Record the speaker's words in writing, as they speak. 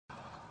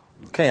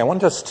Okay, I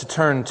want us to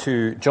turn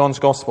to John's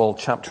Gospel,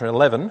 chapter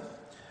 11.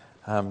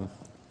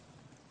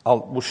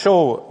 We'll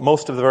show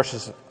most of the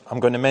verses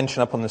I'm going to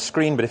mention up on the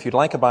screen, but if you'd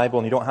like a Bible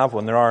and you don't have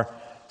one, there are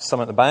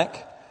some at the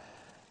back.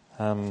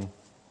 But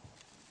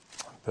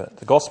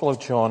the Gospel of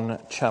John,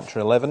 chapter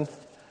 11,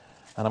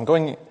 and I'm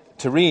going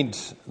to read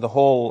the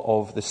whole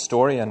of this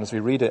story, and as we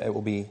read it, it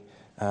will be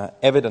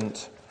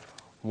evident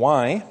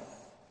why.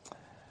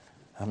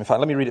 In fact,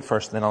 let me read it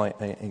first, and then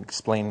I'll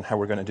explain how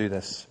we're going to do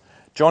this.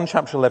 John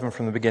chapter 11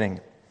 from the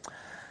beginning.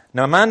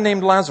 Now a man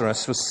named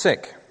Lazarus was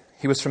sick.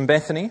 He was from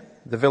Bethany,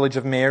 the village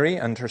of Mary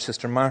and her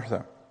sister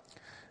Martha.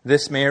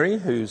 This Mary,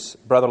 whose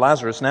brother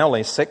Lazarus now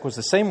lay sick, was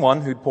the same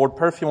one who'd poured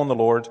perfume on the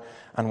Lord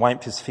and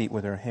wiped his feet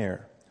with her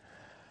hair.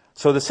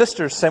 So the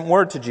sisters sent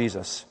word to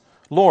Jesus,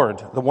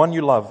 "Lord, the one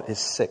you love is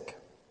sick."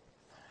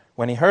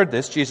 When he heard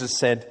this, Jesus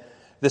said,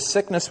 "This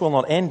sickness will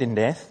not end in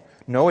death.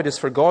 No, it is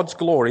for God's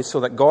glory, so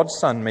that God's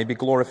Son may be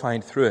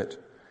glorified through it."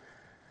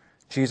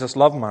 Jesus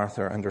loved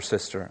Martha and her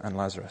sister and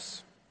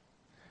Lazarus.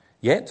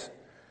 Yet,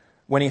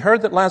 when he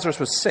heard that Lazarus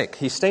was sick,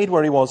 he stayed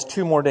where he was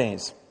 2 more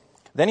days.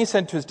 Then he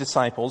said to his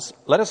disciples,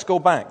 "Let us go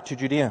back to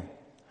Judea."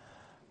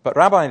 "But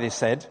Rabbi," they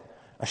said,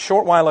 "a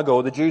short while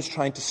ago the Jews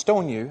tried to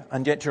stone you,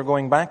 and yet you're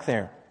going back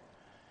there."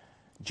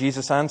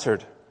 Jesus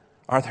answered,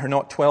 "Are there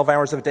not 12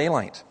 hours of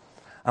daylight?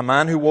 A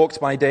man who walks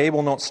by day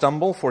will not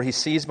stumble, for he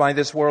sees by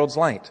this world's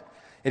light.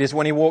 It is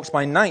when he walks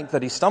by night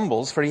that he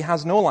stumbles, for he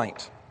has no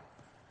light."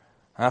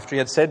 After he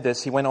had said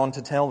this, he went on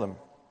to tell them,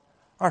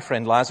 "Our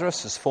friend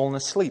Lazarus has fallen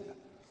asleep,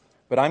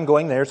 but I'm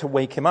going there to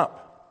wake him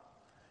up."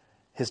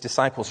 His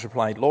disciples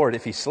replied, "Lord,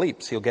 if he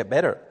sleeps, he'll get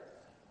better."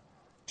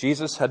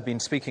 Jesus had been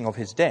speaking of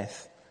his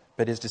death,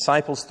 but his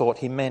disciples thought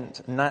he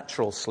meant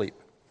natural sleep.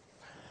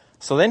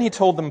 So then he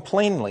told them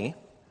plainly,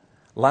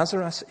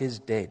 "Lazarus is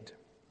dead,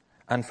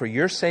 and for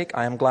your sake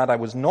I am glad I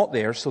was not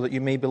there, so that you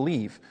may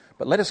believe.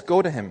 But let us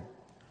go to him."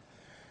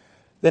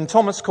 Then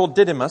Thomas, called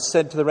Didymus,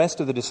 said to the rest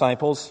of the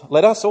disciples,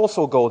 "Let us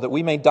also go, that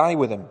we may die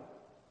with him."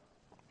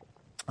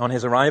 On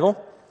his arrival,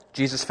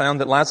 Jesus found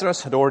that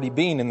Lazarus had already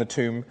been in the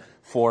tomb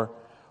for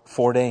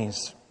 4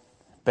 days.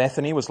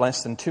 Bethany was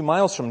less than 2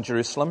 miles from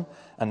Jerusalem,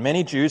 and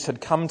many Jews had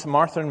come to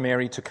Martha and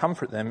Mary to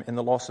comfort them in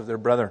the loss of their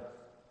brother.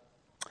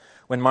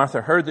 When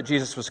Martha heard that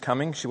Jesus was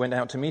coming, she went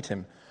out to meet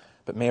him,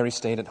 but Mary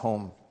stayed at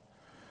home.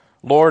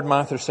 "Lord,"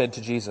 Martha said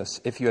to Jesus,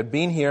 "if you had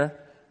been here,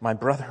 my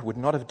brother would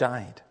not have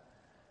died.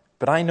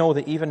 But I know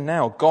that even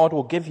now God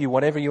will give you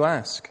whatever you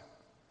ask."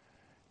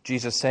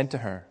 Jesus said to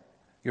her,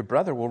 "Your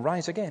brother will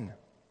rise again."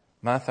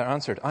 Martha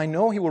answered, "I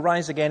know he will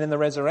rise again in the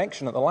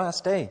resurrection at the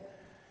last day."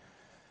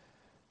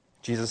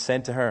 Jesus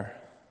said to her,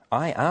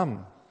 "I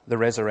am the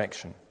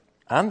resurrection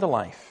and the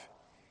life.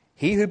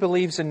 He who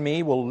believes in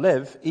me will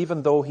live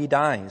even though he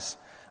dies,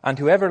 and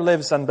whoever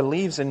lives and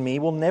believes in me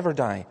will never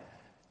die.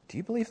 Do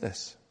you believe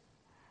this?"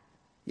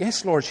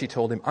 "Yes, Lord," she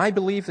told him, "I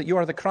believe that you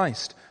are the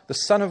Christ, the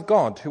Son of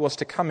God, who was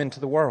to come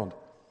into the world."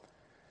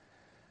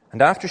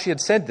 And after she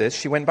had said this,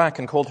 she went back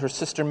and called her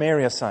sister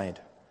Mary aside.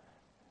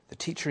 "The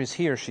teacher is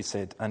here," she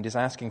said, "and is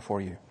asking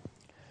for you."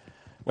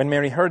 When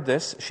Mary heard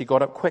this, she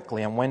got up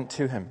quickly and went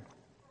to him.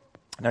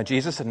 Now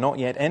Jesus had not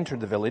yet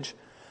entered the village,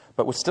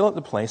 but was still at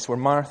the place where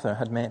Martha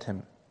had met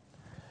him.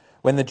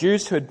 When the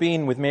Jews who had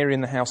been with Mary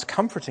in the house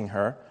comforting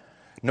her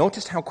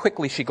noticed how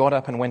quickly she got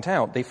up and went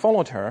out, they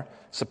followed her,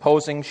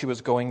 supposing she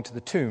was going to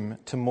the tomb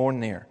to mourn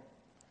there.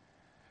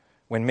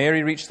 When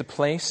Mary reached the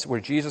place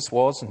where Jesus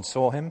was and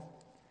saw him,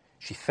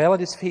 she fell at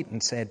his feet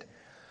and said,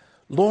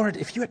 "Lord,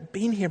 if you had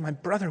been here, my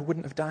brother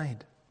wouldn't have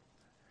died."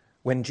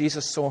 When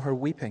Jesus saw her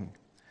weeping,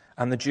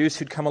 and the Jews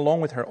who'd come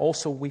along with her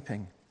also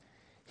weeping,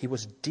 he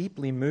was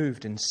deeply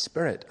moved in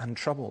spirit and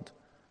troubled.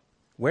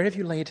 "Where have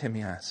you laid him?"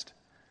 he asked.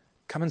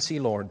 "Come and see,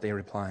 Lord," they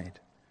replied.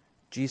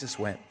 Jesus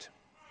wept.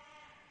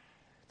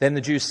 Then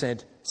the Jews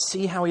said,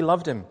 "See how he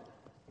loved him."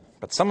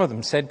 But some of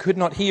them said, "Could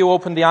not he who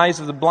opened the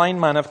eyes of the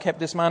blind man have kept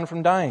this man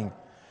from dying?"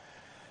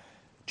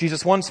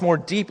 Jesus, once more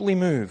deeply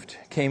moved,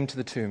 came to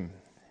the tomb.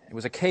 It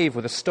was a cave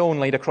with a stone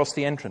laid across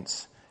the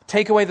entrance.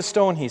 "Take away the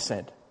stone," he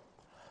said.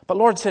 "But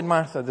Lord," said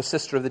Martha, the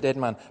sister of the dead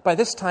man, "by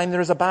this time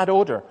there is a bad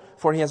odor,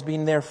 for he has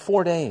been there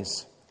 4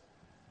 days."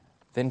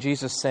 Then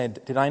Jesus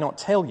said, "Did I not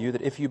tell you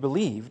that if you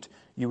believed,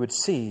 you would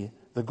see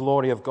the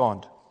glory of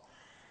God?"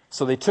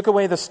 So they took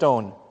away the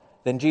stone.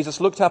 Then Jesus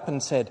looked up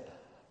and said,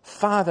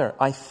 "Father,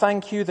 I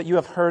thank you that you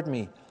have heard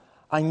me.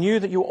 I knew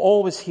that you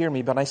always hear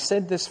me, but I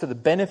said this for the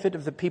benefit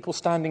of the people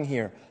standing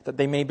here, that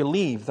they may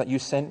believe that you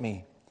sent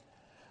me."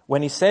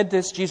 When he said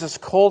this, Jesus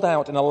called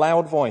out in a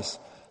loud voice,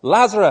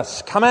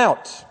 "Lazarus, come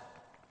out!"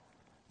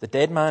 The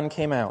dead man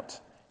came out,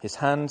 his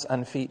hands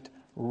and feet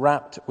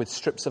wrapped with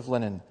strips of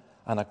linen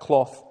and a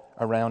cloth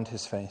around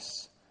his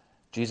face.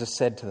 Jesus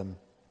said to them,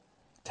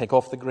 "Take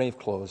off the grave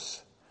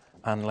clothes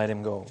and let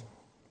him go."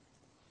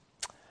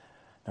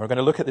 Now we're going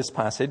to look at this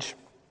passage,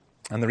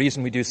 and the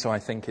reason we do so, I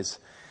think, is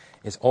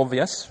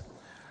obvious.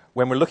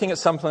 When we're looking at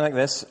something like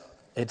this,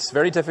 it's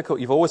very difficult.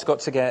 You've always got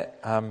to get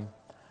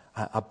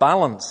a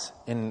balance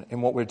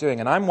in what we're doing.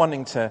 And I'm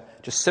wanting to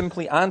just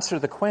simply answer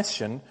the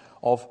question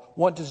of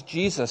what does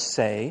Jesus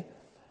say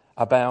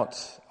about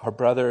our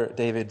brother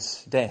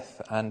David's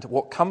death, and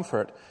what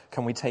comfort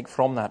can we take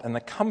from that? And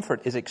the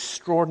comfort is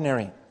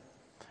extraordinary.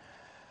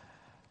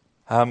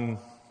 I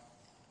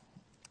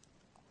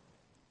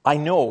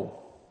know,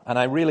 and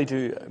I really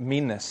do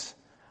mean this,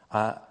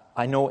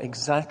 I know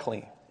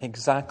exactly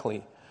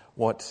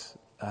what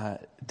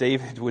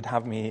David would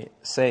have me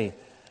say.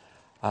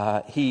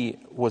 He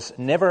was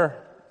never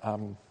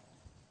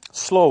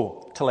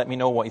slow to let me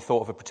know what he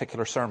thought of a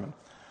particular sermon.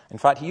 In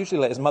fact, he usually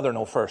let his mother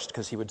know first,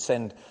 because he would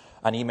send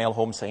an email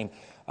home saying,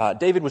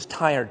 David was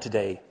tired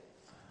today,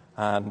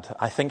 and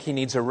I think he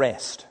needs a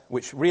rest,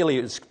 which really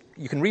is,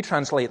 you can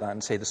retranslate that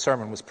and say the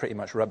sermon was pretty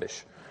much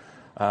rubbish,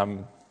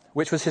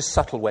 which was his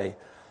subtle way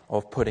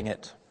of putting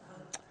it.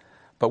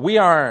 But we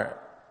are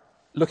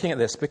looking at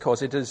this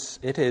because it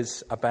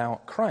is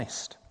about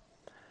Christ.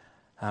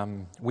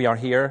 We are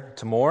here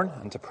to mourn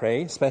and to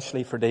pray,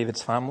 especially for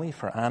David's family,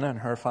 for Anna and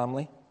her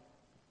family.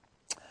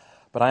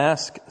 But I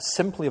ask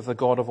simply of the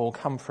God of all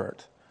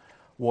comfort,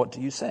 what do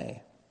you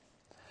say?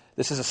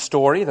 This is a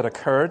story that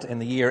occurred in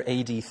the year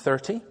AD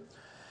 30.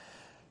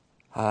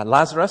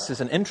 Lazarus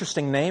is an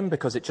interesting name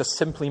because it just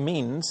simply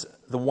means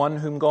the one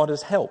whom God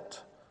has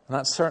helped. And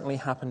that certainly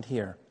happened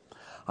here.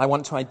 I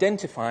want to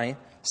identify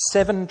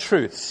 7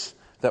 truths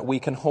that we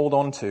can hold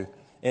on to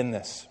in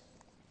this.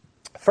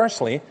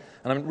 Firstly,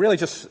 and I'm really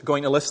just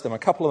going to list them, a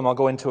couple of them I'll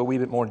go into a wee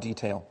bit more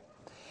detail.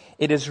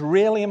 It is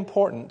really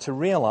important to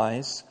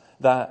realize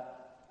that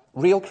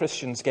real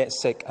Christians get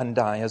sick and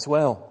die as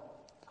well.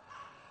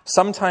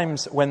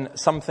 Sometimes when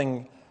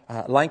something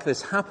like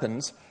this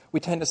happens, we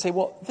tend to say,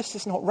 well, this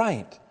is not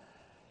right.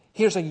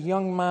 Here's a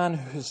young man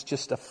who's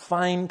just a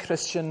fine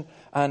Christian,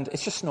 and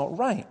it's just not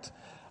right.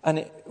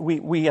 And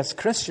we as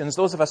Christians,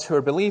 those of us who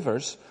are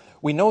believers,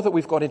 we know that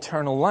we've got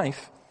eternal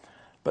life,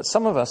 but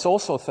some of us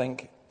also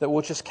think that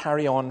we'll just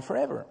carry on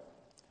forever.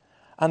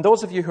 And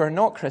those of you who are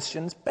not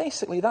Christians,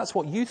 basically that's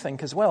what you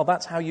think as well.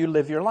 That's how you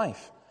live your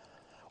life.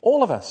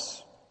 All of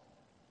us.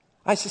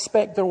 I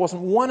suspect there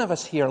wasn't one of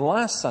us here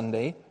last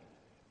Sunday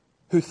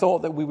who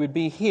thought that we would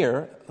be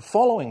here the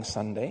following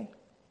Sunday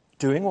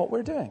doing what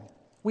we're doing.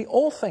 We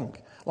all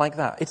think like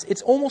that.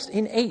 It's almost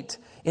innate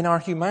in our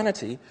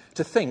humanity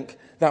to think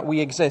that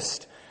we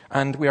exist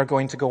and we are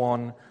going to go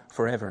on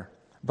forever.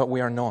 But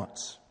we are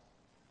not.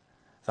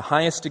 The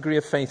highest degree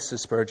of faith,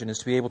 says Spurgeon, is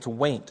to be able to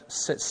wait,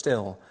 sit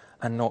still,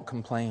 and not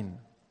complain.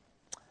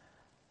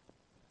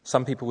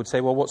 Some people would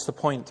say, well, what's the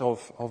point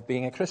of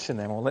being a Christian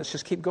then? Well, let's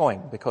just keep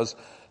going, because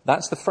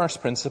that's the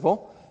first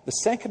principle. The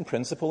second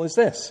principle is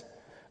this,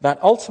 that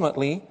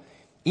ultimately,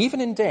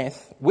 even in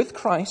death, with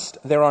Christ,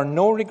 there are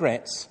no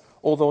regrets,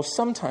 although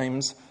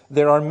sometimes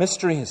there are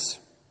mysteries.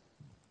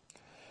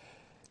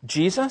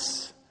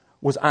 Jesus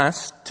was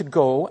asked to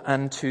go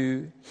and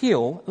to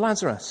heal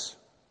Lazarus.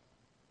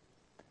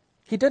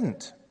 He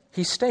didn't.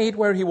 He stayed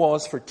where he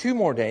was for 2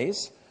 more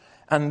days,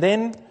 and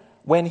then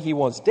when he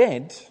was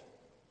dead,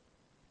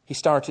 he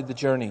started the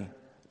journey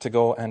to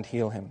go and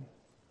heal him.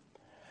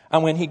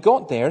 And when he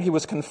got there, he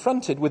was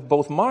confronted with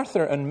both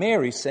Martha and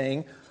Mary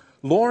saying,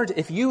 Lord,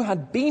 if you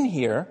had been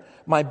here,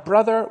 my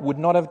brother would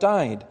not have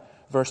died.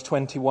 Verse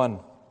 21.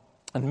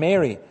 And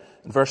Mary,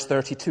 verse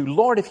 32,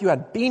 Lord, if you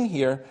had been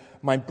here,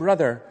 my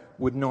brother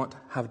would not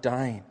have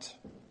died.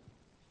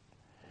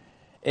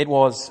 It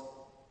was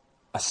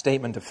a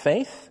statement of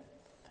faith.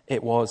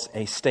 It was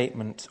a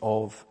statement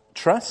of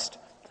trust.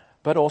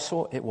 But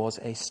also it was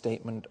a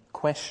statement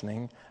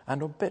questioning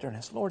and of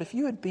bitterness. Lord, if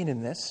you had been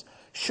in this,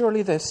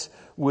 surely this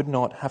would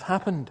not have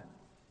happened.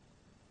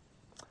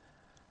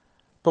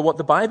 But what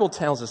the Bible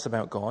tells us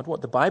about God,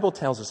 what the Bible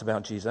tells us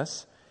about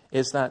Jesus,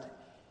 is that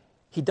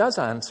he does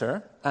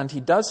answer and he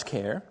does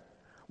care.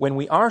 When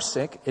we are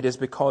sick, it is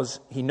because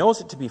he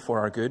knows it to be for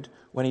our good.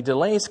 When he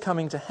delays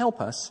coming to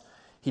help us,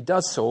 he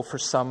does so for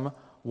some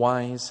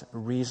wise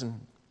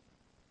reason.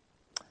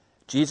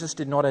 Jesus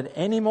did not at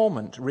any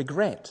moment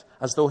regret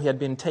as though he had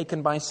been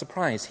taken by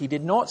surprise. He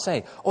did not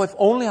say, oh, if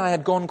only I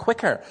had gone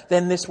quicker,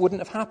 then this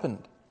wouldn't have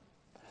happened.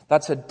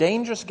 That's a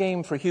dangerous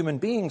game for human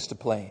beings to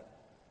play.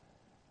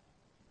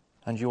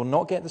 And you will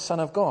not get the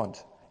Son of God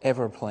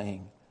ever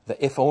playing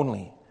the if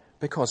only,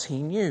 because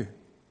he knew.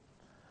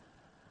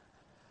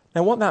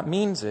 Now what that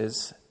means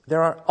is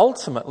there are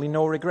ultimately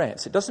no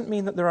regrets. It doesn't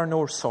mean that there are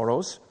no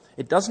sorrows.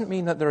 It doesn't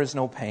mean that there is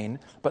no pain,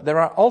 but there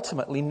are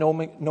ultimately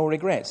no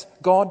regrets.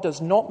 God does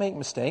not make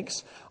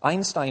mistakes.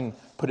 Einstein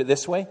put it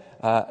this way,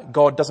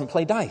 God doesn't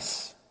play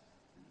dice.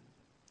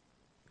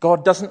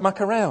 God doesn't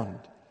muck around.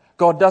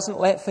 God doesn't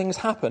let things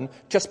happen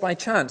just by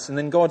chance, and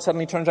then God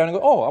suddenly turns around and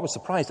goes, oh, I was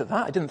surprised at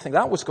that. I didn't think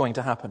that was going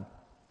to happen.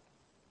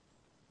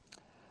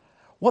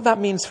 What that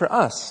means for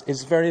us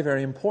is very,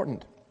 very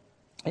important.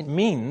 It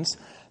means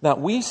that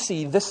we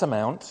see this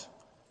amount,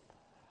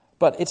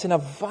 but it's in a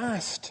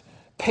vast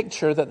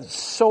picture that's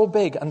so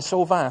big and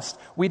so vast,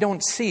 we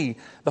don't see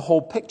the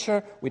whole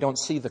picture, we don't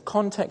see the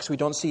context, we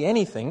don't see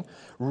anything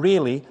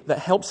really that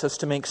helps us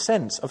to make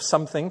sense of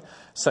something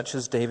such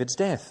as David's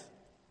death.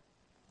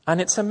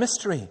 And it's a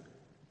mystery.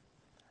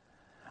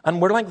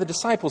 And we're like the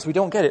disciples, we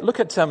don't get it.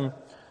 Look at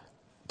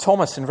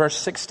Thomas in verse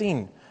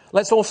 16.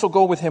 Let's also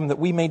go with him that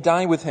we may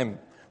die with him.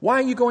 Why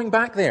are you going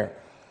back there?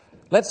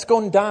 Let's go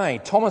and die.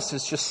 Thomas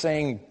is just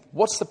saying,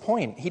 what's the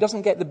point? He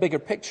doesn't get the bigger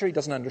picture. He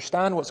doesn't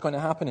understand what's going to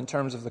happen in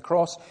terms of the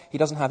cross. He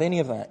doesn't have any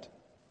of that.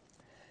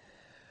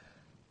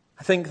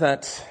 I think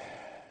that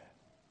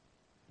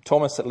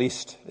Thomas, at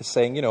least, is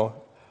saying,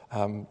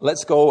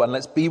 let's go and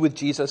let's be with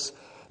Jesus.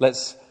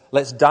 Let's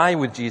die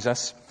with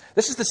Jesus.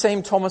 This is the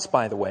same Thomas,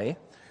 by the way,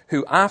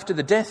 who after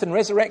the death and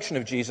resurrection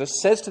of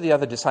Jesus says to the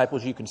other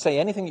disciples, you can say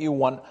anything you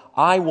want,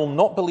 I will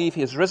not believe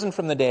he has risen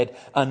from the dead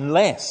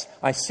unless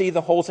I see the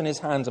holes in his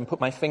hands and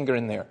put my finger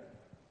in there.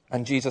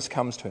 And Jesus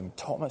comes to him,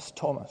 Thomas,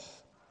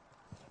 Thomas.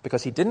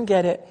 Because he didn't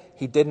get it,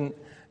 he didn't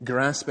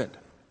grasp it.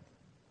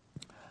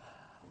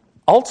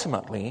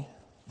 Ultimately,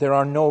 there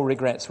are no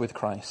regrets with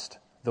Christ,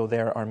 though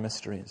there are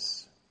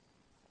mysteries.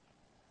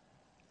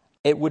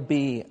 It would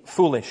be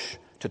foolish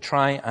to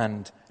try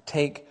and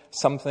take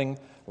something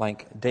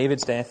like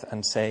David's death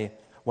and say,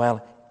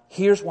 well,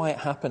 here's why it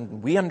happened,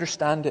 and we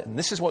understand it, and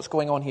this is what's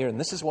going on here, and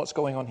this is what's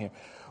going on here.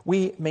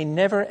 We may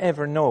never,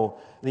 ever know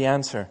the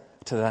answer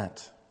to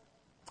that.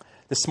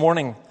 This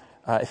morning,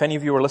 if any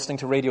of you were listening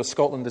to Radio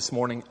Scotland this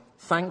morning,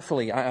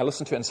 thankfully, I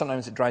listen to it, and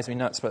sometimes it drives me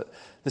nuts, but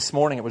this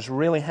morning it was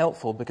really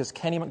helpful because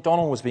Kenny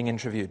MacDonald was being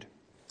interviewed.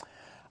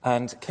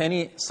 And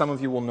Kenny, some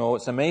of you will know,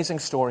 it's an amazing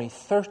story.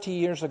 30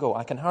 years ago,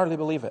 I can hardly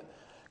believe it,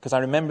 because I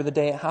remember the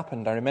day it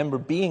happened. I remember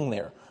being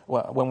there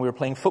when we were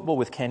playing football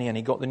with Kenny and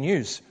he got the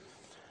news.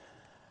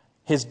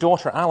 His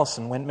daughter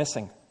Alison went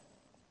missing.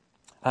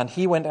 And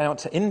he went out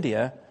to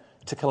India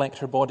to collect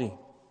her body.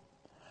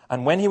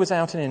 And when he was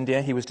out in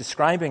India, he was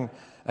describing,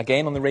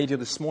 again on the radio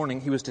this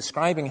morning, he was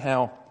describing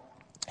how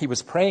he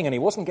was praying and he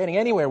wasn't getting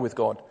anywhere with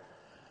God.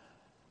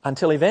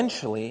 Until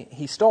eventually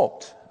he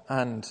stopped.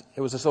 And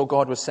it was as though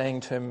God was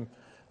saying to him,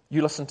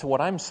 you listen to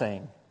what I'm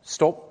saying.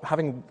 Stop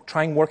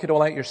try and work it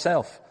all out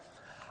yourself.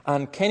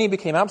 And Kenny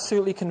became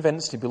absolutely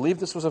convinced, he believed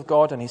this was of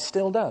God, and he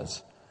still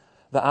does,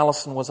 that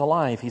Alison was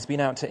alive. He's been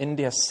out to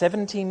India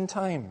 17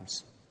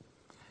 times.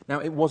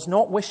 Now, it was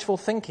not wishful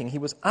thinking. He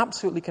was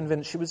absolutely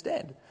convinced she was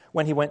dead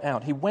when he went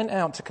out. He went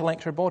out to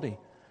collect her body.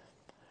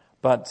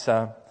 But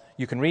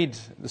you can read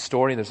the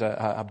story. There's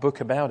a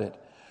book about it.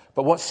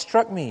 But what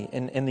struck me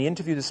in the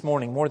interview this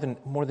morning more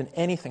than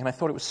anything, and I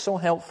thought it was so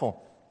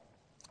helpful,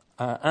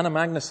 Anna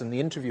Magnuson, the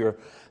interviewer,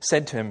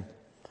 said to him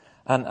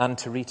and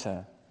to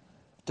Rita,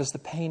 does the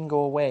pain go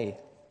away?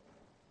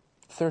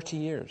 30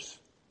 years.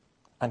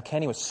 And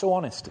Kenny was so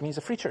honest, and he's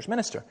a Free Church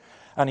minister.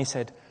 And he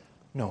said,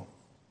 no,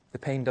 the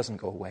pain doesn't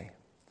go away.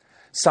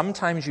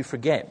 Sometimes you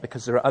forget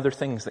because there are other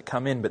things that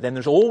come in, but then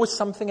there's always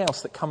something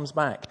else that comes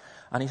back.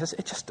 And he says,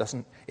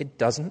 it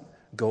doesn't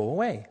go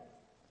away.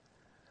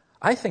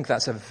 I think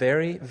that's a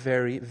very,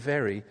 very,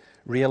 very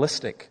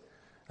realistic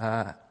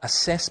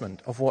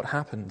assessment of what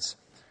happens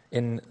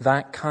in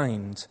that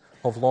kind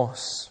of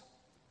loss.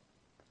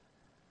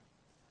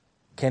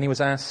 Kenny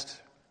was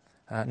asked,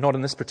 not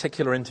in this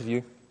particular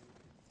interview,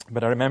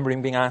 but I remember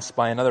him being asked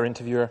by another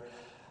interviewer,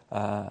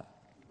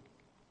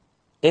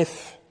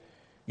 if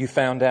you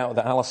found out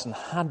that Alison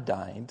had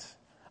died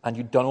and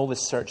you'd done all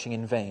this searching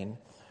in vain,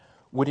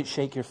 would it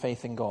shake your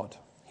faith in God?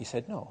 He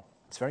said, no,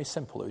 it's very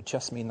simple. It would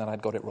just mean that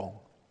I'd got it wrong.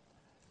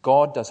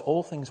 God does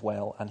all things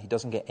well and he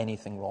doesn't get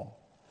anything wrong.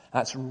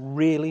 That's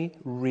really,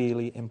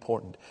 really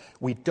important.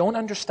 We don't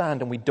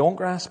understand and we don't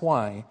grasp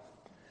why.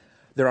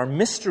 There are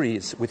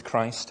mysteries with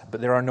Christ,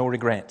 but there are no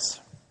regrets.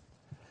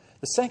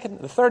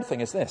 The third thing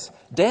is this.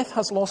 Death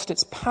has lost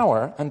its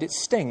power and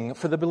its sting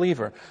for the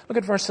believer. Look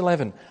at verse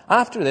 11.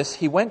 After this,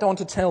 he went on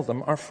to tell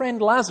them, our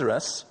friend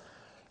Lazarus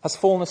has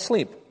fallen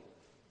asleep,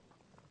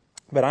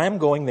 but I am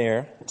going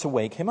there to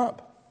wake him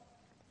up.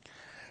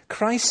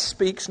 Christ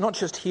speaks, not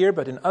just here,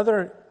 but in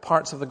other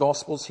parts of the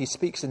Gospels, he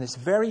speaks in this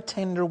very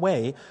tender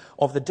way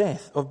of the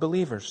death of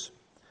believers.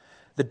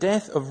 The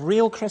death of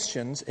real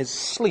Christians is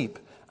sleep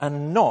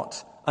and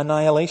not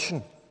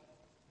annihilation.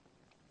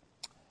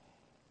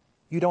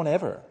 You don't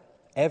ever,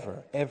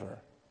 ever, ever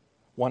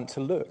want to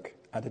look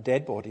at a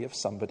dead body of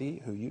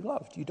somebody who you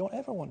loved. You don't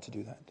ever want to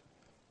do that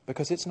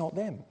because it's not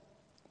them.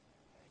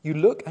 You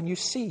look and you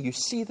see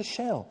the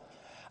shell.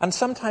 And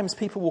sometimes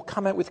people will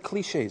come out with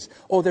cliches.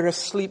 Oh, they're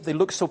asleep, they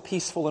look so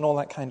peaceful and all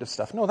that kind of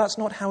stuff. No, that's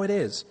not how it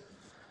is.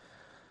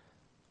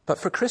 But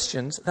for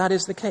Christians, that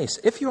is the case.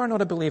 If you are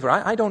not a believer,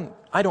 I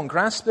don't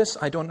grasp this,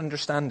 I don't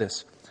understand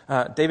this.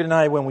 David and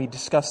I, when we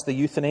discussed the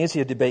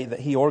euthanasia debate that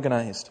he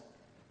organized,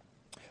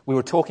 we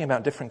were talking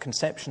about different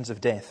conceptions of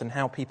death and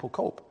how people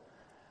cope.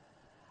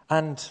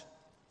 And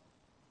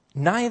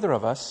neither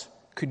of us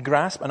could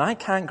grasp, and I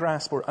can't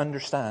grasp or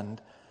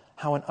understand,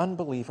 how an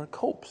unbeliever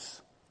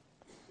copes.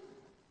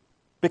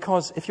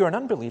 Because if you're an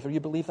unbeliever, you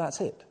believe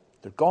that's it.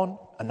 They're gone,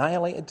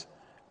 annihilated.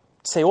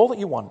 Say all that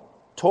you want.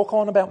 Talk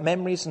on about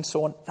memories and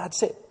so on.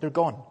 That's it. They're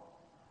gone.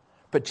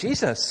 But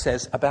Jesus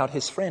says about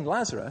his friend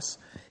Lazarus,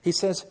 he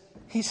says,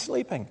 he's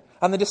sleeping.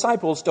 And the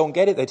disciples don't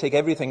get it. They take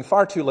everything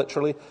far too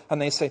literally.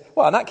 And they say,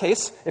 well, in that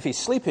case, if he's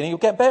sleeping, he'll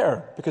get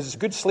better. Because it's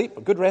good sleep,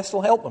 but good rest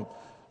will help him.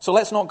 So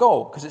let's not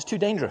go, because it's too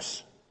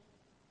dangerous.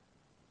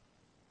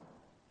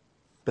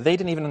 But they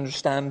didn't even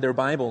understand their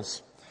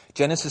Bibles.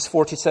 Genesis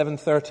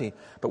 47:30.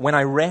 But when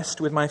I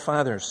rest with my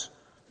fathers,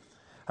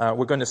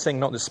 we're going to sing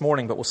not this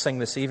morning, but we'll sing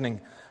this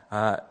evening.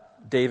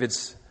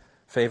 David's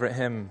favorite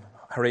hymn,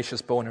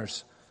 Horatius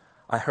Boner's.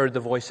 I heard the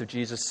voice of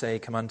Jesus say,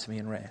 "Come unto me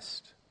and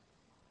rest."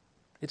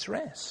 It's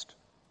rest.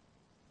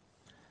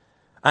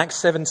 Acts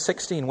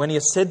 7:16. When he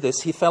had said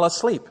this, he fell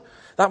asleep.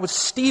 That was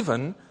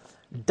Stephen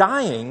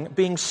dying,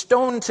 being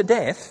stoned to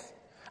death,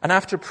 and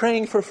after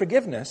praying for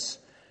forgiveness,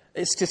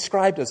 it's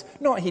described as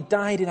not he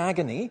died in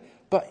agony,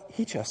 but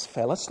he just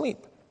fell asleep.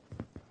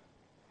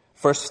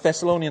 1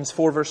 Thessalonians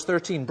 4 verse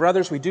 13,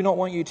 brothers, we do not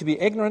want you to be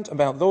ignorant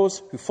about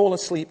those who fall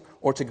asleep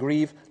or to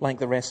grieve like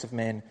the rest of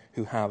men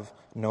who have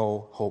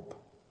no hope.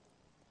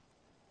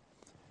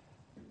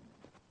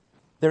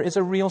 There is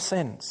a real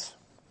sense.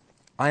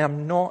 I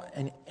am not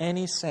in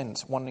any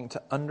sense wanting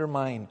to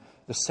undermine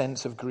the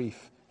sense of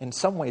grief. In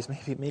some ways,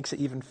 maybe it makes it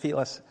even feel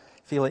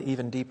it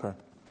even deeper.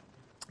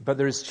 But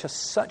there is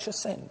just such a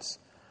sense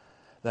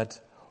that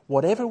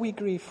whatever we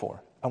grieve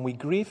for, and we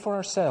grieve for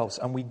ourselves,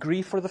 and we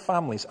grieve for the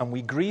families, and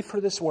we grieve for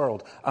this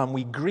world, and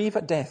we grieve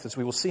at death, as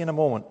we will see in a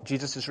moment,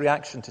 Jesus'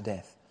 reaction to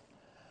death.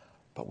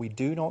 But we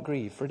do not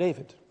grieve for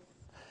David.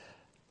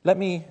 Let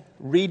me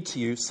read to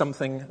you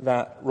something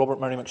that Robert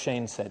Murray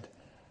McShane said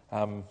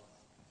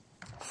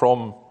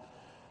from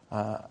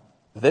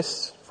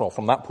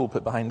that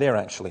pulpit behind there,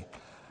 actually.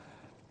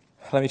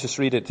 Let me just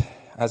read it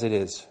as it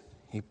is.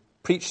 He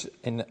preached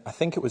in, I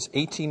think it was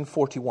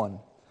 1841,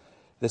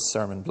 this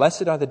sermon.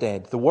 Blessed are the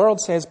dead. The world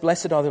says,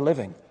 blessed are the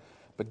living.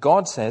 But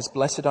God says,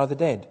 blessed are the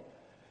dead.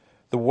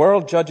 The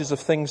world judges of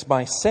things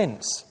by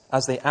sense,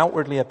 as they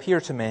outwardly appear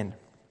to men.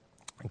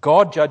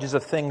 God judges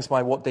of things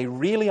by what they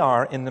really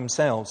are in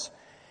themselves.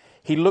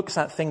 He looks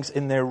at things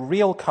in their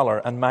real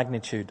color and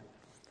magnitude.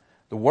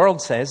 The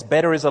world says,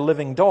 better is a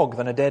living dog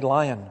than a dead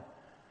lion.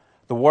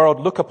 The world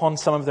look upon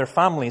some of their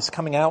families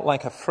coming out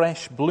like a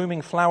fresh,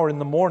 blooming flower in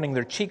the morning,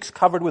 their cheeks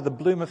covered with the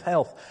bloom of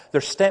health,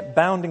 their step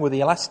bounding with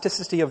the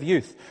elasticity of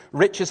youth,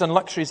 riches and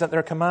luxuries at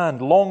their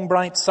command, long,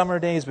 bright summer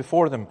days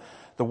before them.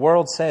 The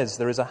world says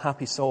there is a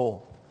happy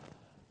soul.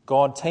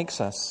 God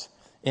takes us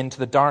into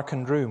the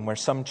darkened room where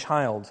some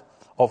child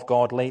of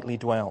God lately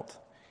dwelt.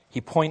 He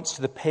points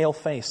to the pale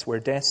face where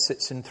death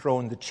sits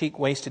enthroned, the cheek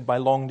wasted by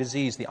long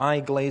disease, the eye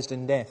glazed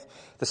in death,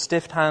 the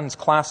stiff hands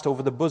clasped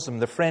over the bosom,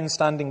 the friend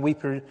standing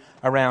weeping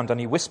around, and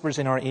he whispers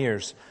in our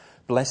ears,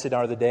 blessed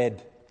are the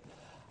dead.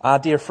 Ah,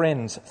 dear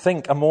friends,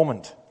 think a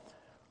moment.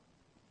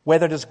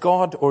 Whether does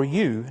God or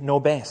you know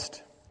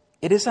best?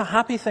 It is a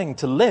happy thing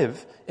to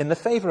live in the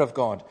favor of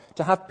God,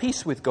 to have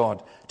peace with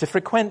God, to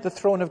frequent the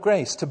throne of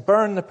grace, to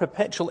burn the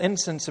perpetual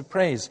incense of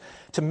praise,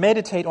 to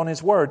meditate on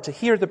His word, to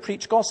hear the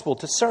preached gospel,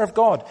 to serve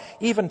God,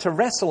 even to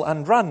wrestle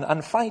and run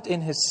and fight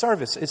in His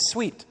service is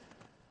sweet.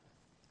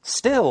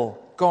 Still,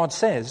 God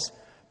says,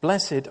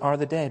 blessed are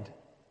the dead.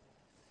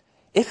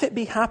 If it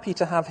be happy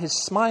to have His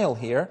smile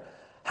here,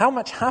 how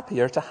much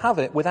happier to have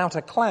it without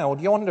a cloud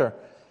yonder.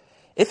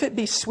 If it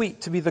be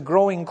sweet to be the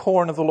growing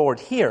corn of the Lord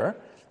here,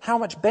 how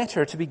much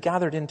better to be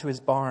gathered into His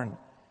barn.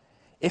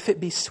 If it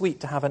be sweet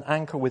to have an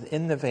anchor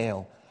within the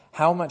veil,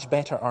 how much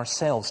better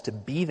ourselves to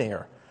be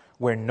there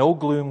where no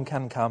gloom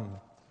can come.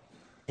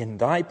 In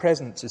Thy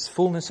presence is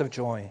fullness of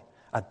joy.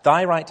 At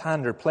Thy right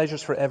hand are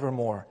pleasures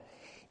forevermore.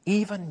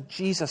 Even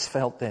Jesus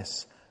felt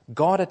this.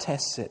 God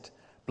attests it.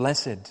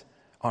 Blessed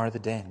are the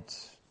dead.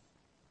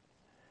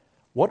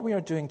 What we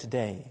are doing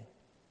today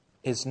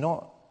is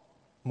not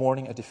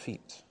mourning a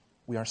defeat.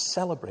 We are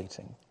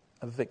celebrating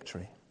a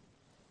victory.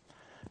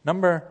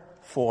 Number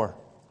 4,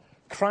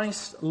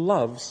 Christ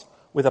loves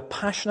with a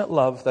passionate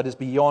love that is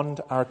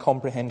beyond our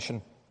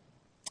comprehension.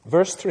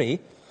 Verse 3,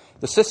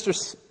 the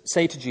sisters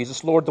say to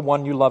Jesus, Lord, the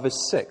one you love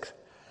is sick.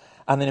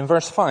 And then in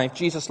verse 5,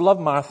 Jesus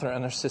loved Martha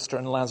and her sister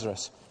and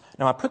Lazarus.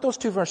 Now I put those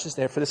two verses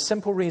there for the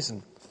simple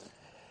reason.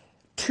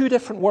 Two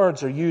different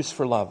words are used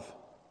for love.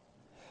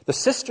 The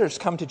sisters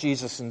come to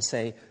Jesus and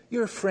say,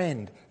 your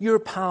friend, your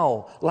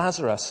pal,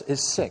 Lazarus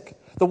is sick.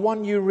 The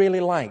one you really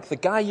like, the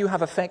guy you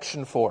have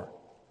affection for.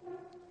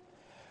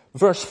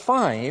 Verse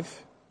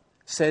 5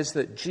 says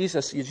that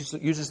Jesus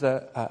uses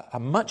a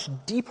much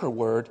deeper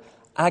word,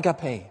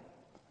 agape,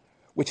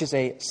 which is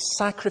a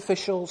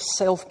sacrificial,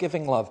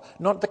 self-giving love.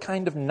 Not the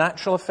kind of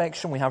natural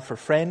affection we have for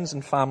friends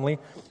and family,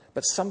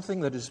 but something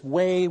that is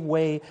way,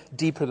 way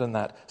deeper than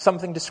that.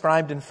 Something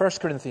described in 1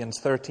 Corinthians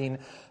 13,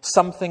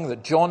 something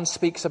that John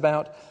speaks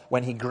about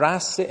when he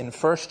grasps it in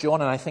 1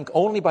 John, and I think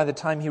only by the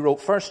time he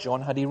wrote 1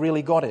 John had he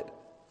really got it.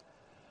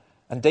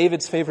 And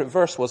David's favorite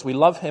verse was, we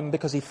love him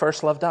because he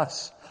first loved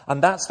us.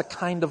 And that's the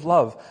kind of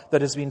love that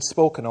has been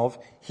spoken of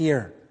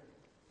here.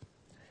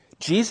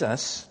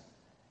 Jesus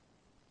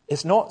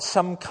is not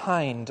some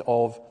kind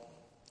of,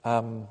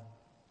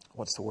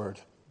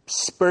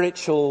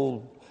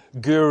 spiritual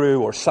guru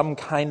or some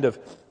kind of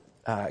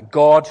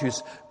God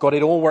who's got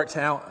it all worked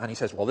out. And he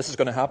says, well, this is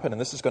going to happen and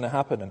this is going to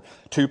happen. And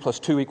 2 +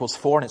 2 =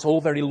 4. And it's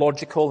all very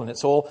logical and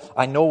it's all,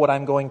 I know what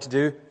I'm going to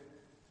do.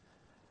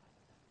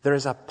 There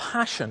is a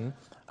passion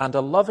and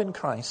a love in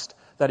Christ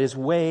that is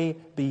way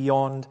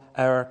beyond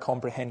our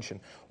comprehension.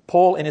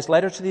 Paul, in his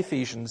letter to the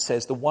Ephesians,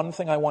 says, the one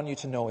thing I want you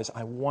to know is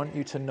I want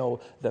you to know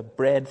the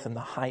breadth and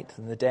the height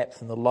and the depth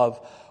and the love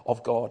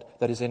of God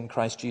that is in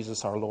Christ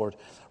Jesus our Lord.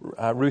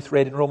 Ruth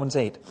read in Romans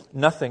 8,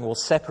 nothing will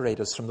separate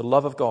us from the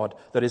love of God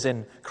that is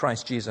in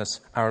Christ Jesus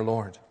our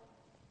Lord.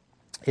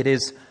 It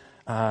is,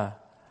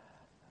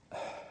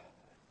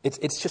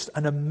 it's just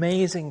an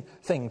amazing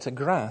thing to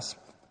grasp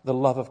the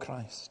love of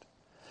Christ.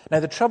 Now,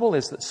 the trouble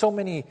is that so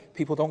many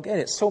people don't get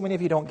it. So many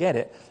of you don't get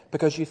it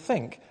because you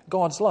think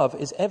God's love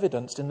is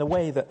evidenced in the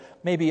way that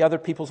maybe other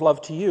people's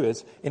love to you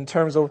is in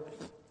terms of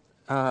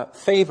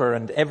favor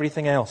and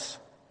everything else.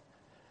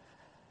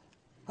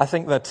 I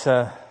think that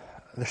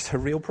there's a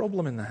real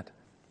problem in that.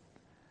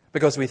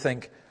 Because we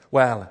think,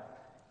 well,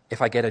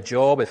 if I get a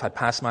job, if I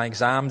pass my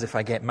exams, if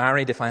I get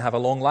married, if I have a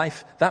long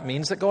life, that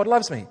means that God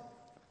loves me.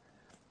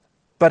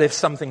 But if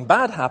something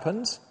bad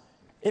happens,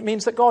 it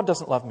means that God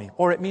doesn't love me,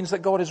 or it means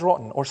that God is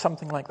rotten, or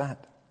something like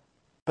that.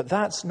 But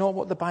that's not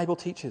what the Bible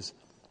teaches.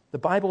 The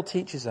Bible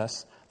teaches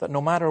us that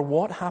no matter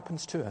what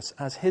happens to us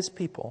as His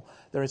people,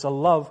 there is a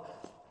love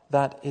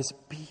that is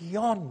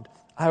beyond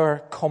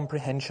our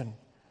comprehension.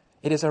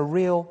 It is a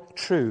real,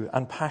 true,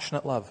 and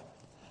passionate love.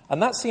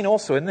 And that's seen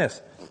also in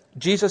this.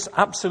 Jesus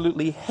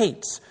absolutely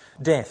hates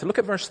death. Look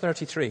at verse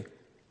 33.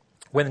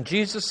 When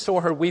Jesus saw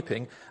her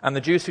weeping, and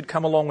the Jews who'd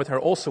come along with her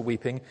also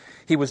weeping,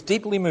 he was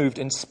deeply moved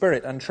in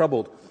spirit and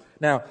troubled.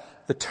 Now,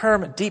 the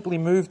term deeply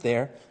moved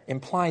there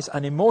implies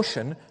an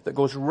emotion that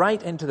goes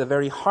right into the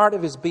very heart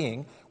of his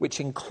being, which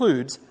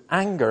includes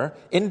anger,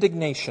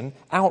 indignation,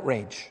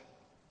 outrage.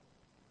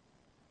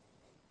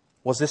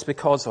 Was this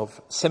because of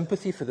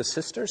sympathy for the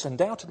sisters?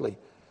 Undoubtedly.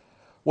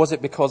 Was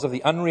it because of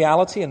the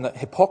unreality and the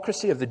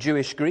hypocrisy of the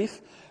Jewish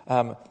grief?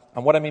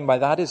 And what I mean by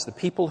that is the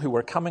people who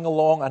were coming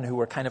along and who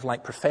were kind of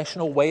like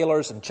professional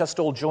wailers and just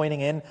all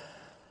joining in.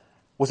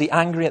 Was he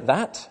angry at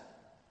that?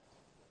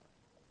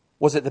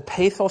 Was it the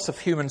pathos of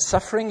human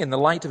suffering in the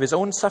light of his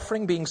own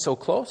suffering being so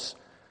close?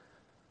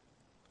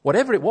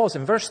 Whatever it was,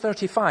 in verse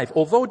 35,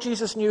 although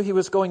Jesus knew he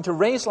was going to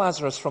raise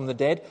Lazarus from the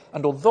dead,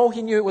 and although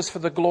he knew it was for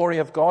the glory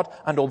of God,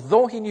 and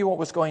although he knew what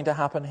was going to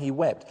happen, he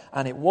wept.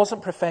 And it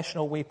wasn't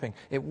professional weeping.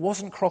 It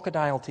wasn't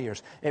crocodile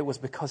tears. It was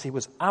because he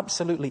was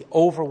absolutely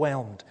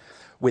overwhelmed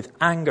with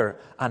anger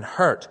and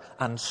hurt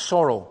and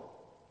sorrow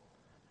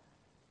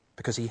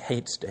because he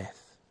hates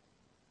death.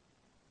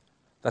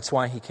 That's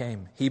why he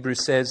came.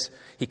 Hebrews says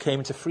he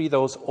came to free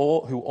those who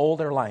all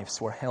their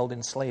lives were held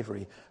in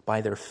slavery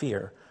by their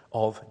fear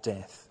of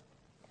death.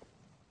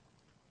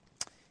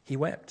 He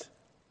wept.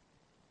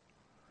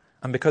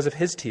 And because of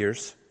his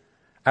tears,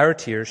 our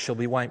tears shall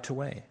be wiped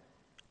away.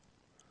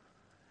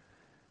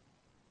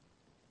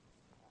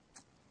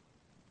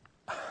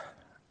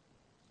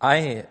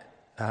 It's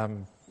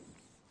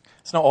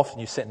not often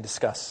you sit and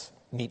discuss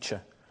Nietzsche,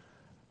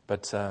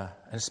 but and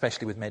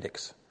especially with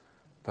medics.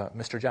 But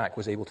Mr. Jack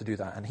was able to do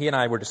that. And he and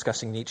I were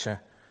discussing Nietzsche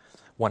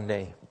one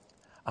day.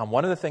 And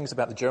one of the things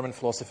about the German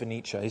philosopher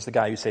Nietzsche, he's the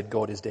guy who said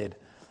God is dead,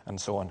 and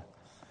so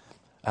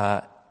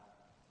on.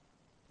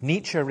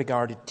 Nietzsche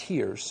regarded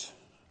tears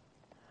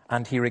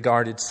and he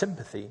regarded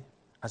sympathy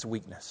as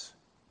weakness.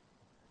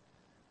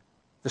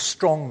 The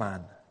strong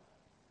man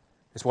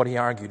is what he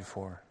argued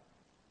for.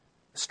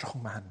 The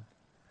strong man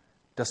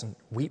doesn't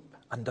weep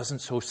and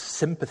doesn't show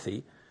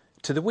sympathy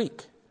to the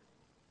weak.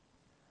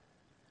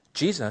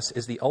 Jesus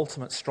is the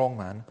ultimate strong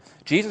man.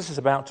 Jesus is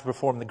about to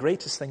perform the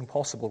greatest thing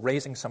possible,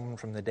 raising someone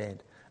from the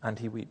dead, and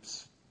he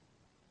weeps.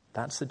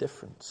 That's the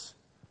difference.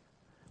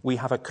 We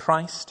have a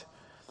Christ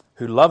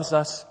who loves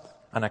us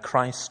and a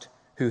Christ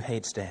who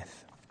hates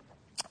death.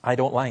 I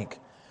don't like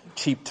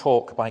cheap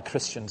talk by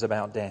Christians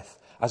about death,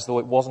 as though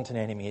it wasn't an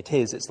enemy. It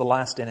is. It's the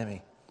last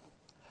enemy.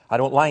 I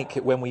don't like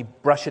it when we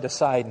brush it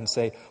aside and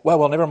say,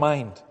 well, never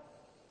mind.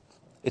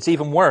 It's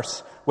even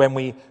worse when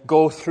we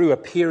go through a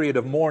period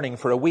of mourning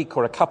for a week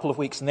or a couple of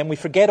weeks and then we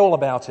forget all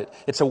about it.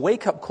 It's a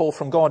wake-up call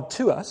from God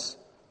to us.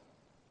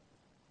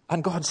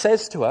 And God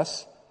says to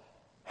us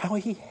how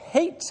he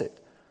hates it.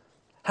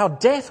 How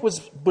death was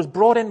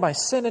brought in by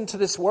sin into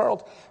this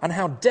world, and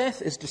how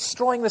death is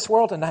destroying this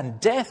world, and then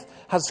death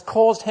has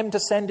caused him to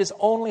send his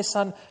only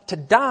son to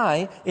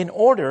die in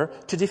order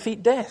to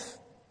defeat death.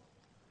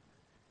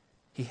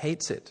 He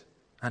hates it,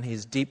 and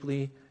he's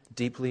deeply,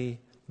 deeply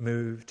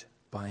moved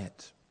by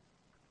it.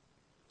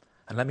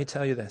 And let me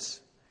tell you this,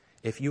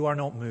 if you are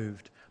not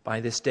moved by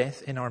this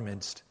death in our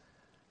midst,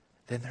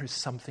 then there is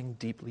something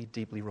deeply,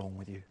 deeply wrong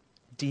with you.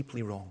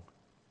 Deeply wrong.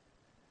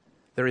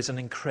 There is an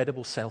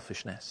incredible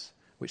selfishness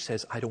which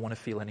says, I don't want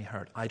to feel any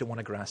hurt. I don't want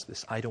to grasp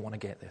this. I don't want to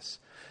get this.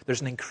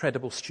 There's an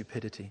incredible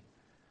stupidity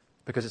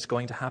because it's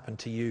going to happen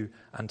to you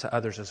and to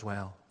others as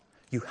well.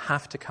 You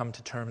have to come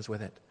to terms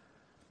with it.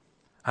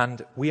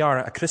 And we are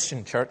a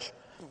Christian church,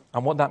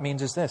 and what that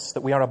means is this,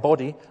 that we are a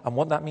body, and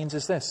what that means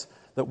is this,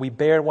 that we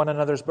bear one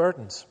another's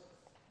burdens.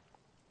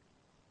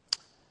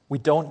 We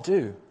don't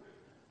do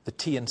the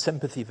tea and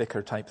sympathy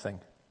vicar type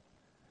thing.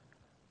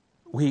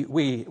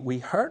 We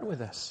hurt with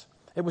this.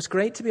 It was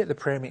great to be at the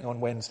prayer meeting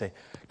on Wednesday.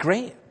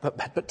 Great,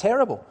 but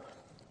terrible.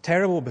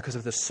 Terrible because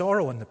of the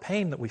sorrow and the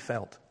pain that we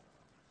felt.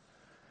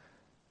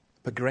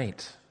 But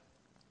great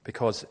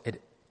because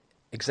it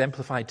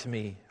exemplified to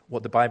me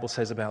what the Bible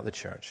says about the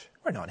church.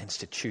 We're not an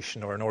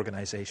institution or an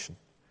organization.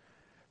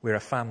 We're a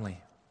family.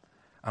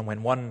 And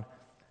when one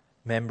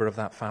member of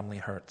that family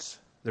hurts,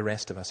 the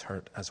rest of us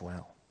hurt as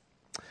well.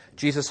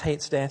 Jesus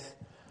hates death.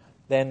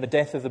 Then the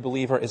death of the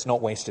believer is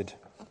not wasted.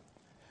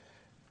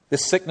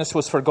 This sickness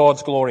was for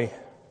God's glory.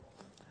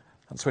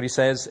 That's what he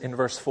says in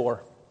verse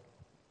 4.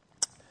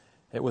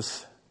 It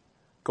was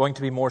going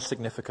to be more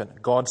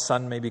significant. God's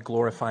Son may be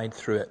glorified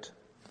through it.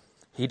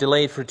 He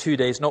delayed for 2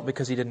 days, not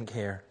because he didn't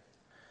care,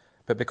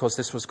 but because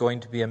this was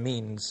going to be a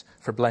means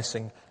for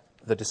blessing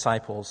the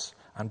disciples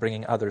and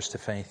bringing others to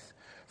faith.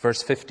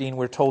 Verse 15,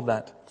 we're told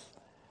that.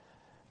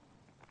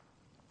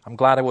 I'm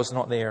glad I was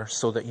not there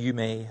so that you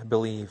may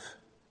believe.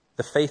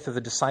 The faith of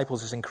the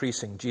disciples is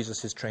increasing.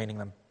 Jesus is training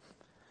them.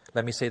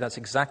 Let me say that's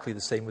exactly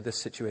the same with this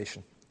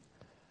situation.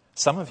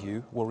 Some of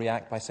you will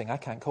react by saying, I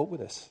can't cope with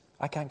this.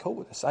 I can't cope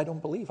with this. I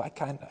don't believe. I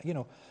can't,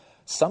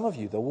 Some of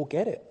you, though, will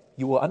get it.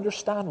 You will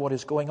understand what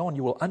is going on.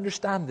 You will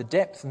understand the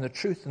depth and the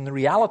truth and the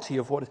reality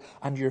of what is,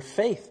 and your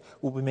faith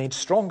will be made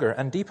stronger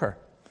and deeper.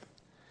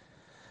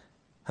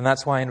 And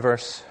that's why in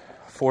verse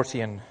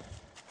 40 and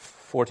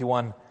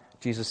 41,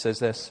 Jesus says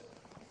this.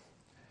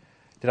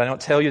 Did I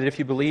not tell you that if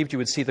you believed, you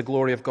would see the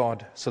glory of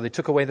God? So they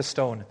took away the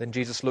stone. Then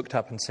Jesus looked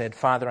up and said,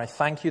 Father, I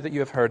thank you that you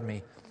have heard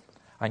me.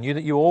 I knew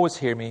that you always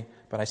hear me,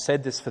 but I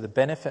said this for the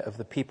benefit of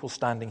the people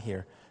standing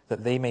here,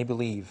 that they may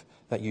believe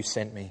that you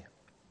sent me.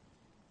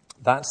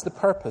 That's the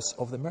purpose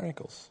of the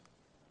miracles.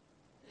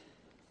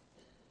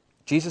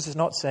 Jesus is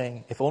not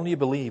saying, if only you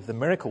believe, the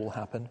miracle will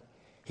happen.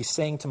 He's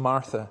saying to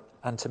Martha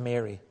and to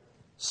Mary,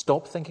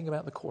 stop thinking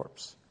about the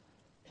corpse.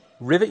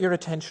 Rivet your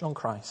attention on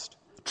Christ.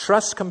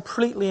 Trust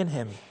completely in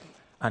him,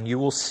 and you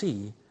will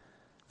see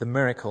the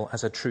miracle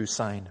as a true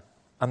sign.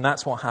 And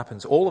that's what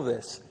happens. All of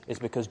this is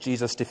because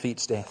Jesus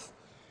defeats death.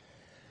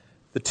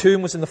 The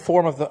tomb was in the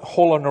form of the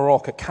hole in a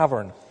rock, a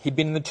cavern. He'd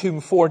been in the tomb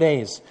 4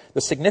 days.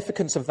 The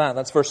significance of that,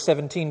 that's verse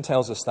 17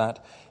 tells us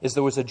that, is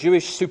there was a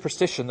Jewish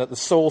superstition that the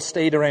soul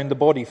stayed around the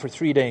body for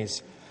 3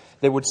 days.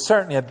 There would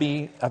certainly have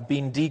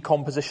been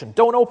decomposition.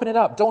 Don't open it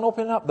up. Don't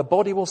open it up. The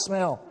body will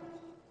smell.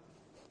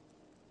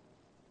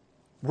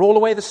 Roll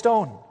away the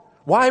stone.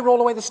 Why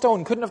roll away the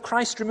stone? Couldn't have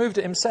Christ removed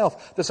it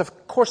himself? There's,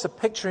 of course, a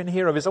picture in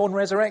here of his own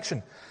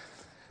resurrection.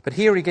 But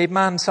here he gave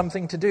man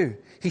something to do.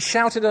 He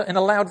shouted in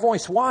a loud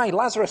voice. Why?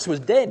 Lazarus was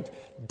dead.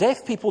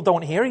 Deaf people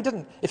don't hear. He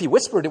didn't. If he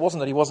whispered, it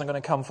wasn't that he wasn't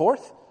going to come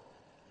forth.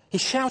 He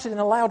shouted in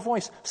a loud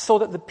voice so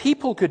that the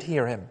people could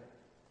hear him.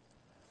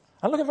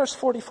 And look at verse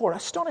 44.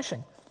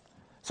 Astonishing.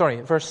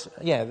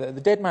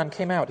 The dead man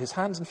came out, his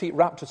hands and feet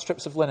wrapped with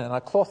strips of linen and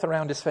a cloth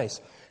around his face.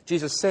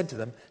 Jesus said to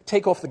them,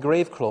 take off the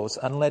grave clothes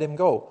and let him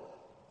go.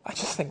 I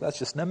just think that's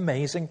just an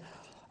amazing,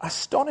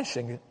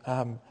 astonishing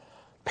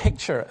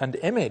picture and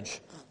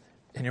image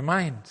in your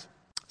mind.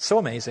 So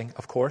amazing,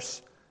 of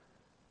course,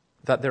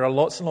 that there are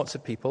lots and lots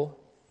of people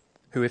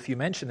who, if you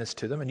mention this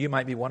to them, and you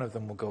might be one of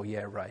them, will go,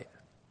 yeah, right.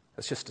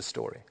 That's just a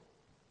story.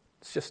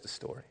 It's just a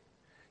story.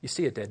 You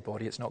see a dead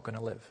body, it's not going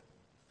to live.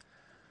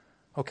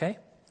 Okay?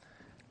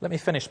 Let me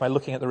finish by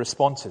looking at the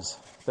responses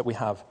that we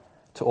have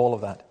to all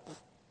of that.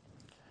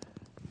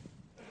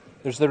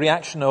 There's the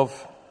reaction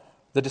of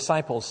the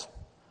disciples.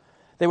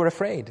 They were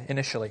afraid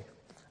initially.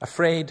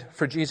 Afraid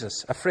for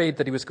Jesus. Afraid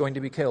that he was going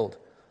to be killed.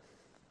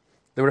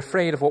 They were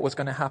afraid of what was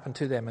going to happen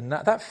to them. And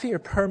that fear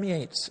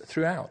permeates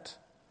throughout.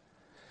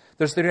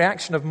 There's the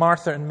reaction of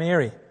Martha and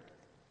Mary.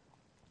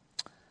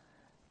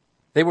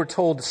 They were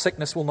told the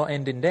sickness will not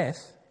end in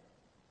death.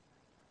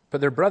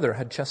 But their brother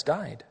had just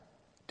died.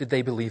 Did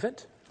they believe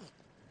it?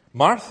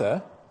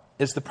 Martha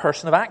is the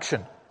person of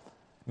action.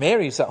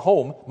 Mary's at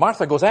home.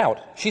 Martha goes out.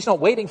 She's not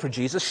waiting for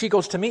Jesus. She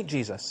goes to meet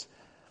Jesus.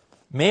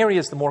 Mary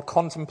is the more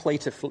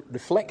contemplative,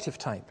 reflective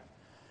type.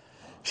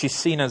 She's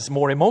seen as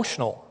more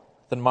emotional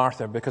than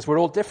Martha because we're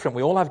all different.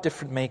 We all have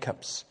different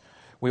makeups.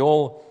 We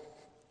all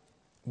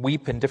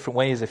weep in different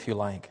ways, if you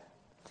like.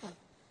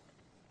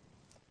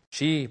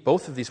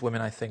 Both of these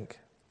women, I think,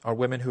 are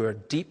women who are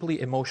deeply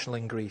emotional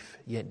in grief,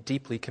 yet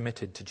deeply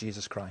committed to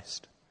Jesus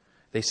Christ.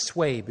 They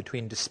sway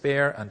between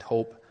despair and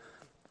hope,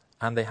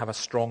 and they have a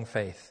strong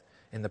faith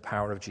in the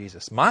power of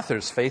Jesus.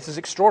 Martha's faith is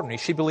extraordinary.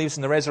 She believes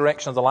in the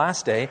resurrection of the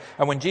last day,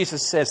 and when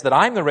Jesus says that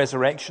I'm the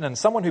resurrection and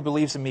someone who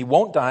believes in me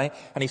won't die,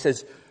 and he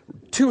says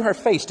to her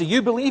face, do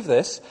you believe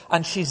this?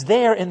 And she's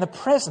there in the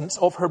presence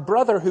of her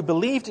brother who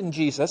believed in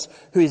Jesus,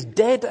 who is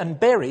dead and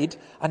buried,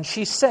 and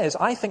she says,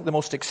 I think the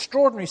most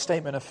extraordinary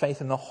statement of faith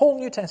in the whole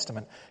New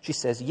Testament. She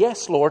says,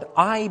 yes, Lord,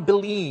 I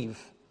believe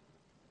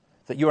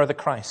that you are the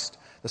Christ,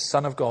 the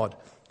Son of God,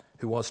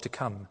 who was to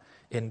come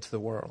into the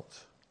world.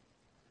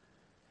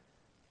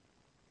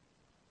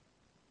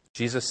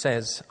 Jesus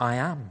says, I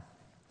am.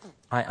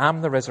 I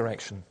am the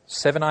resurrection.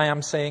 7 I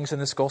am sayings in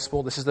this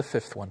gospel. This is the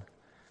 5th one.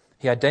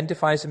 He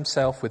identifies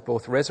himself with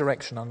both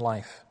resurrection and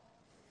life.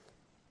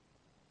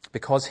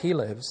 Because he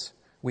lives,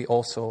 we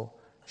also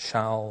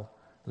shall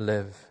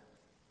live.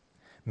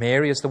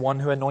 Mary is the one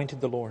who anointed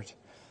the Lord.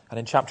 And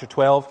in chapter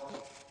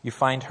 12, you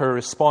find her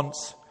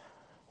response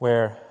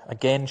where,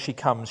 again, she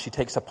comes. She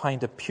takes a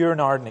pint of pure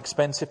nard, an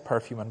expensive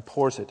perfume, and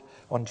pours it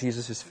on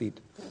Jesus' feet.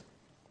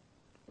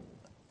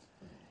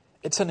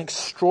 It's an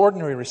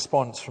extraordinary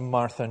response from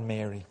Martha and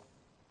Mary.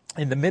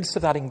 In the midst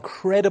of that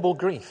incredible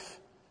grief,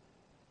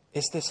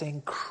 is this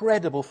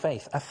incredible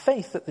faith, a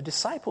faith that the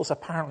disciples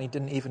apparently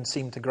didn't even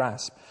seem to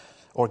grasp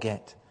or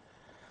get.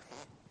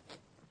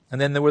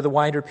 And then there were the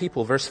wider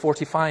people. Verse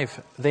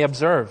 45, they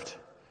observed.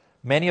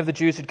 Many of the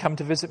Jews who'd come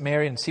to visit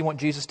Mary and see what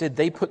Jesus did,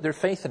 they put their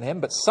faith in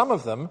him, but some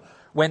of them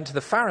went to the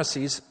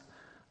Pharisees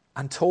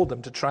and told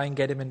them to try and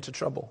get him into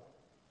trouble.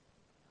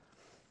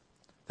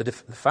 The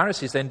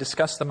Pharisees then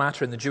discuss the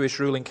matter in the Jewish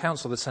ruling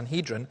council, the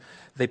Sanhedrin.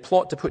 They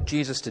plot to put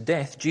Jesus to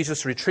death.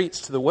 Jesus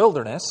retreats to the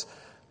wilderness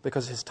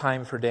because his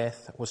time for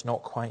death was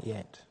not quite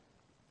yet.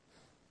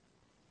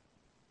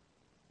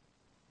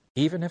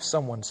 Even if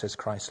someone, says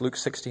Christ, Luke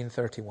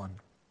 16:31,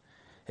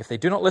 if they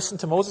do not listen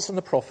to Moses and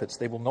the prophets,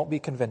 they will not be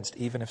convinced,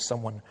 even if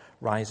someone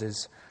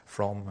rises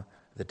from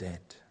the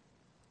dead.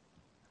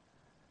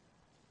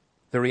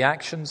 The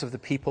reactions of the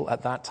people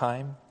at that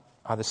time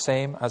are the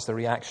same as the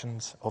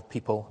reactions of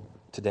people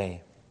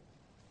today.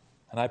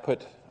 And I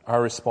put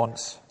our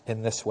response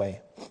in this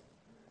way.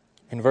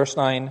 In verse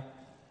 9,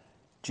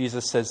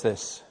 Jesus says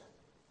this.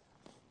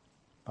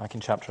 Back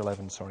in chapter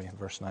 11,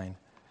 verse 9.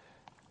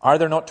 Are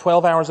there not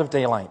 12 hours of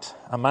daylight?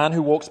 A man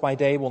who walks by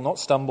day will not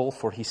stumble,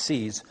 for he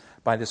sees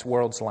by this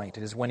world's light.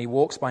 It is when he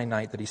walks by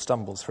night that he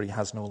stumbles, for he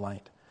has no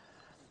light.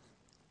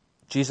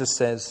 Jesus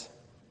says,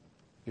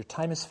 your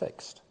time is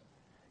fixed.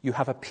 You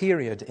have a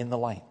period in the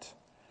light.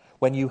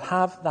 When you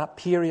have that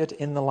period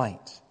in the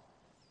light,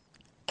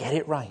 get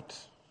it right.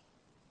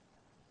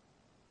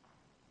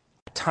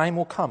 A time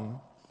will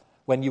come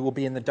when you will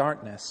be in the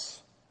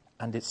darkness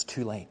and it's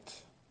too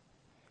late.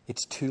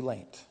 It's too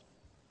late.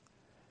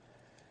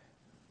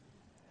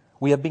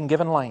 We have been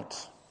given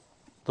light.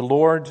 The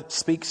Lord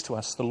speaks to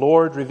us. The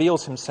Lord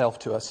reveals himself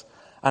to us.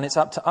 And it's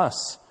up to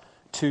us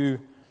to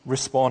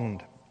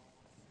respond.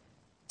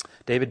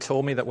 David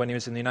told me that when he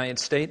was in the United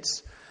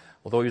States,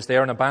 although he was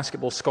there on a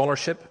basketball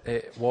scholarship,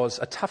 it was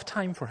a tough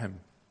time for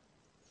him.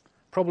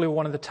 Probably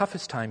one of the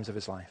toughest times of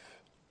his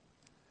life.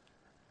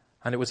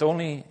 And it was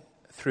only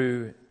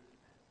through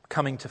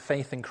coming to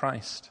faith in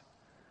Christ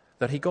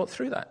that he got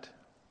through that.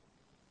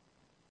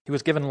 He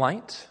was given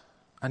light,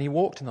 and he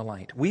walked in the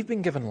light. We've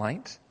been given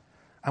light,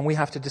 and we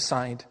have to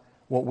decide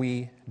what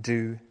we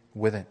do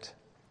with it.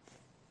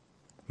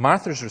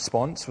 Martha's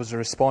response was a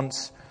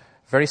response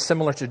very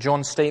similar to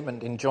John's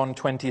statement in John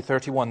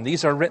 20:31.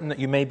 These are written that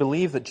you may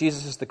believe that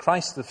Jesus is the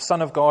Christ, the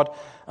Son of God,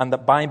 and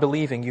that by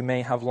believing you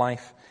may have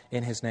life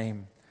in his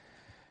name.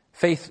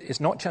 Faith is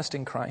not just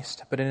in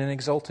Christ, but in an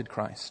exalted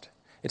Christ.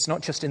 It's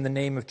not just in the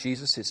name of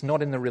Jesus. It's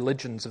not in the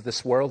religions of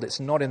this world. It's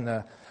not in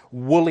the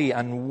woolly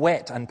and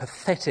wet and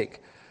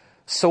pathetic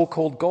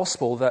so-called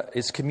gospel that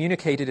is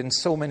communicated in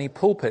so many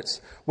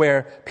pulpits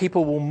where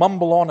people will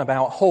mumble on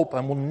about hope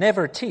and will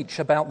never teach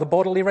about the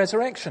bodily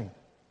resurrection.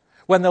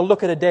 When they'll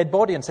look at a dead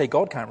body and say,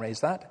 God can't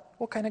raise that.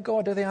 What kind of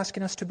God are they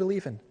asking us to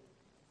believe in?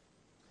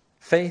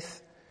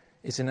 Faith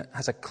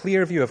has a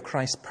clear view of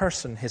Christ's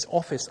person, his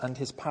office, and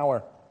his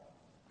power.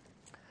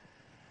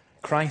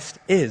 Christ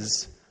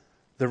is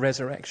the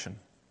resurrection.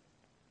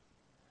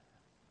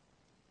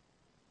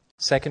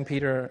 2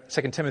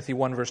 Timothy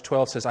 1 verse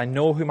 12 says, I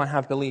know whom I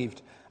have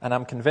believed, and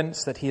I'm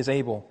convinced that he is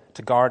able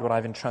to guard what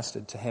I've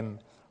entrusted to him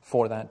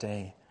for that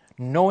day.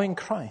 Knowing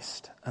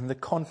Christ and the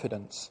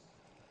confidence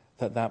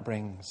that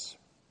brings.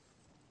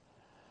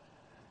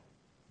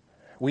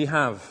 We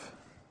have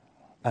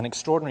an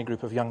extraordinary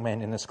group of young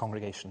men in this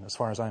congregation, as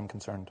far as I am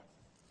concerned.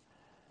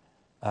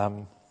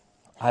 I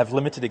have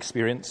limited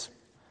experience,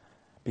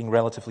 being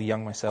relatively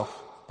young myself,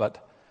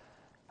 but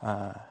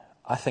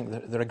I think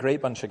that they're a great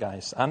bunch of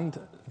guys, and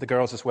the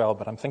girls as well,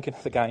 but I'm thinking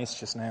of the guys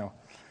just now.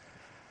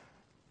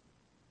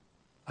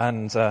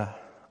 And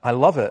I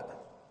love it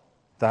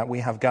that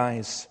we have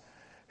guys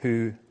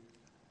who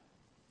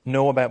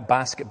know about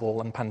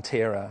basketball and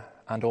Pantera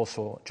and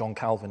also John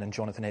Calvin and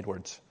Jonathan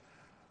Edwards.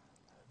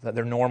 That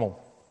they're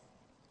normal,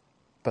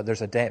 but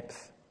there's a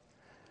depth.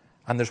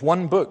 And there's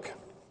one book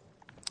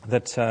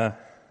that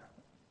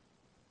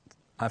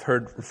I've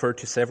heard referred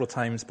to several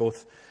times,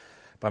 both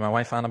by my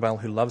wife Annabelle,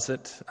 who loves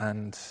it,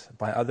 and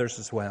by others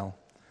as well.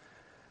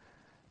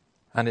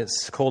 And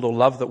it's called O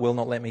Love That Will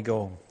Not Let Me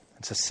Go.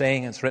 It's a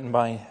saying, it's written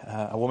by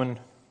a woman,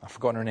 I've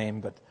forgotten her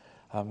name, but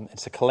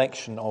it's a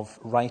collection of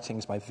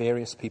writings by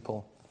various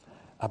people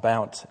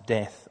about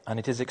death, and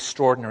it is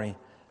extraordinary.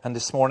 And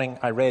this morning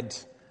I read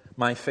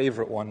my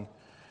favorite one,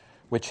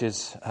 which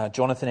is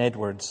Jonathan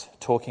Edwards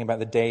talking about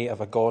the day of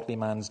a godly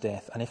man's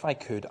death. And if I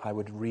could, I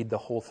would read the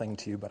whole thing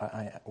to you,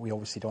 but we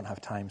obviously don't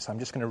have time, so I'm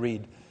just going to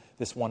read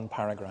this one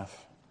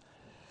paragraph.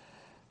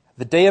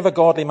 The day of a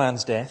godly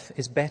man's death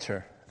is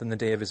better than the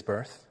day of his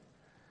birth.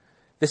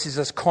 This is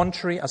as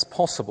contrary as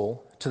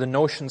possible to the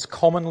notions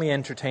commonly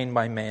entertained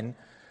by men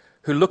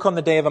who look on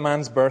the day of a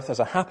man's birth as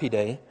a happy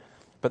day,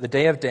 but the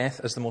day of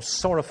death as the most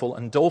sorrowful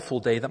and doleful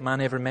day that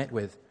man ever met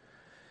with.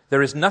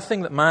 There is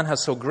nothing that man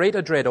has so great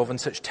a dread of and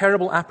such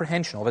terrible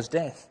apprehension of as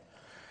death.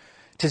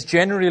 'Tis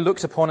generally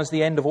looked upon as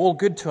the end of all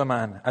good to a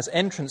man, as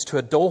entrance to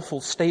a doleful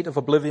state of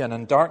oblivion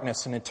and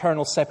darkness and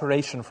eternal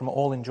separation from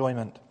all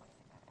enjoyment.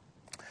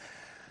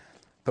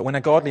 But when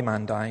a godly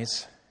man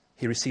dies,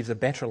 he receives a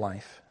better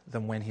life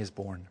than when he is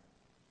born.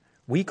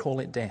 We call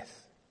it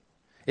death.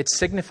 It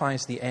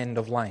signifies the end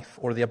of life,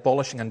 or the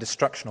abolishing and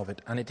destruction of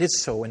it, and it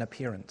is so in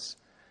appearance.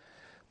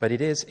 But it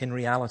is, in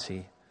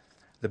reality,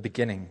 the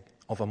beginning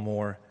of a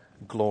more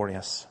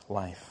glorious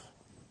life.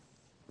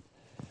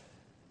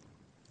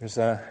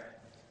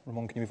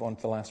 Ramon, can you move on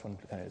to the last one?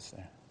 There it is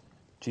there.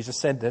 Jesus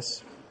said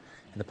this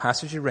in the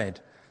passage you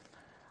read,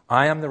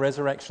 I am the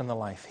resurrection and the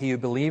life. He who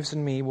believes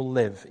in me will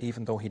live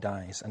even though he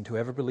dies, and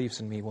whoever believes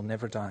in me will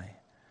never die.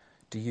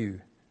 Do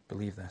you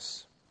believe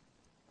this?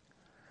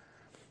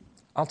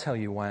 I'll tell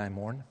you why I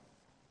mourn.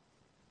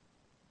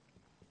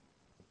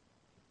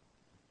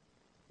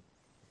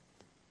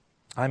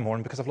 I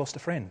mourn because I've lost a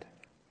friend.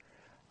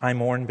 I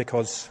mourn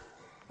because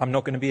I'm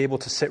not going to be able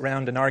to sit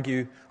round and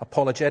argue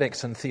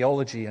apologetics and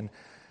theology and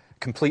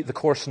complete the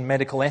course in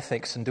medical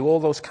ethics and do all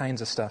those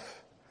kinds of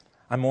stuff.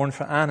 I mourn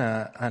for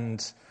Anna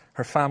and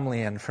her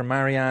family and for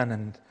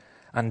Marianne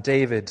and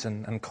David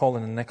and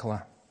Colin and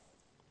Nicola.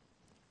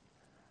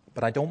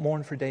 But I don't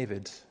mourn for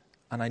David,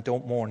 and I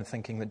don't mourn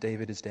thinking that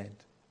David is dead.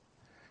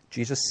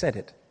 Jesus said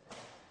it.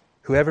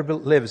 Whoever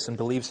lives and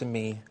believes in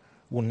me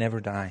will never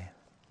die.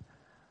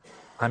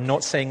 I'm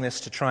not saying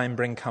this to try and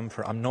bring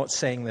comfort. I'm not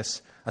saying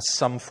this as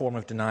some form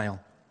of denial.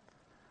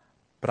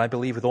 But I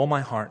believe with all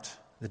my heart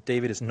that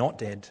David is not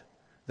dead,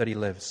 that he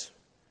lives.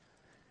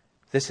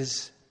 This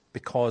is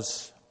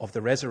because of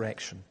the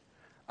resurrection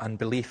and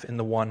belief in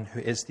the one who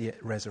is the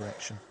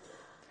resurrection.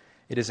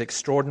 It is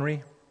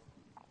extraordinary.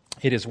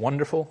 It is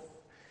wonderful.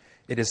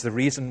 It is the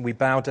reason we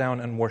bow down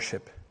and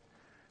worship.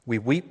 We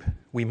weep,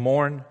 we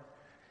mourn,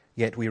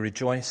 yet we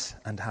rejoice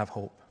and have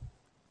hope.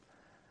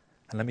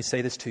 And let me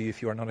say this to you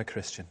if you are not a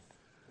Christian.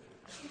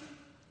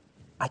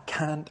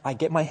 I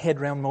get my head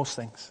round most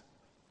things.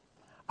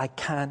 I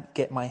can't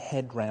get my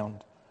head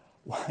round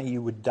why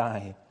you would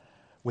die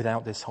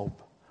without this hope.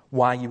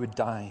 Why you would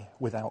die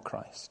without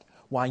Christ.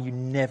 Why you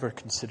never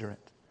consider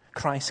it.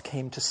 Christ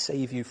came to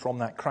save you from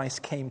that.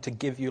 Christ came to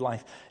give you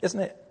life.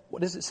 Isn't it?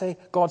 What does it say?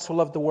 God so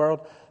loved the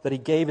world that he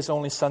gave his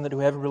only Son, that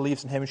whoever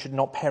believes in him should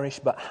not perish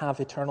but have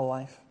eternal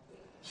life.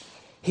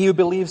 He who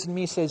believes in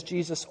me, says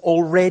Jesus,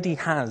 already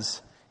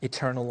has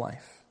eternal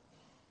life.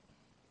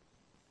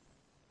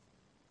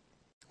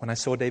 When I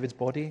saw David's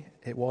body,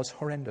 it was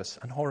horrendous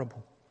and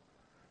horrible.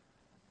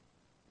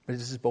 But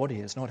it is his body,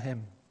 it's not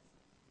him.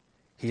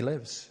 He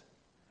lives.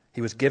 He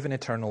was given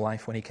eternal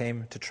life when he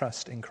came to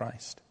trust in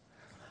Christ.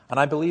 And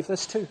I believe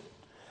this too,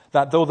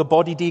 that though the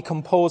body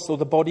decompose, though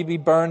the body be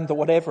burned, though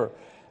whatever,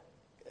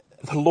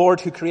 the Lord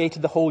who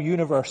created the whole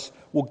universe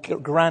will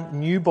grant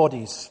new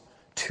bodies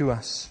to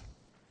us.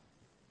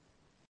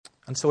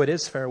 And so it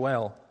is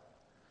farewell,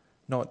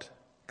 not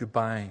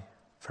goodbye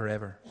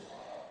forever.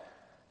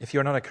 If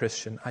you're not a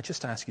Christian, I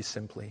just ask you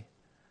simply,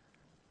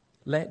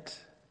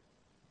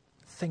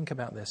 think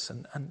about this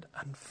and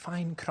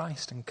find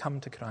Christ and come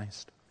to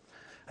Christ.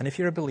 And if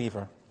you're a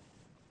believer,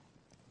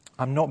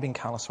 I'm not being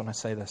callous when I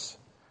say this.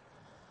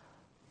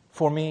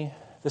 For me,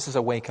 this is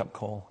a wake-up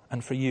call.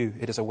 And for you,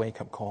 it is a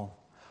wake-up call.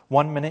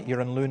 1 minute,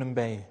 you're in Lunam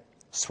Bay,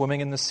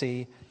 swimming in the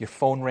sea. Your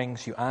phone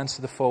rings. You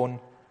answer the phone.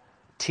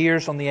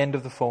 Tears on the end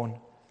of the phone.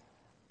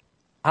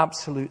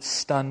 Absolute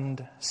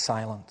stunned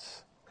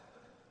silence.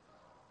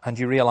 And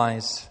you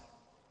realize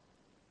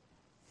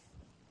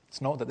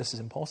it's not that this is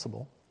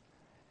impossible.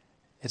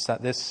 It's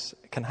that this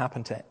can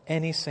happen to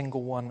any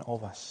single one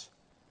of us.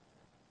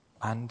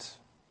 And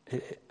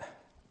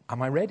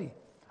am I ready?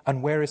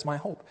 And where is my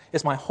hope?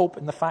 Is my hope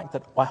in the fact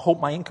that I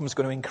hope my income is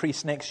going to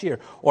increase next year?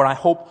 Or I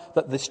hope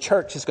that this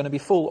church is going to be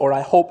full? Or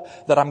I hope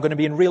that I'm going to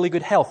be in really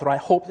good health? Or I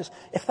hope this...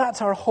 If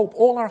that's our hope,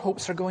 all our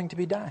hopes are going to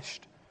be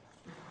dashed.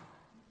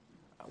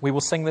 We will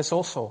sing this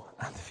also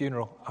at the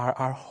funeral.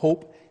 Our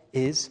hope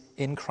is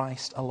in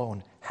Christ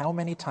alone. How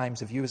many times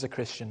have you as a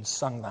Christian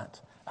sung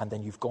that and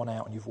then you've gone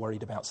out and you've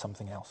worried about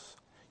something else?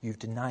 You've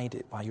denied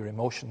it by your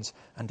emotions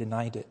and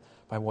denied it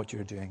by what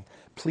you're doing.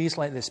 Please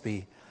let this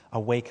be a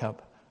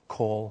wake-up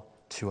call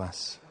to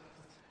us.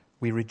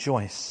 We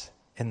rejoice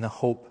in the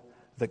hope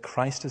that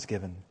Christ has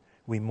given.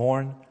 We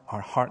mourn,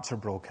 our hearts are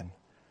broken.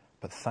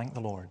 But thank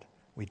the Lord,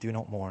 we do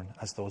not mourn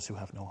as those who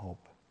have no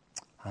hope.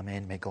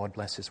 Amen. May God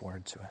bless his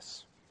word to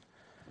us.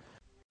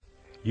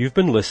 You've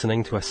been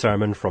listening to a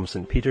sermon from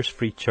St. Peter's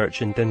Free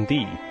Church in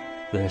Dundee,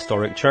 the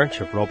historic church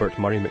of Robert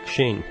Murray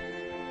McCheyne.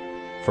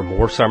 For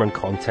more sermon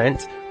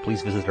content,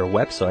 please visit our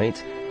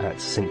website at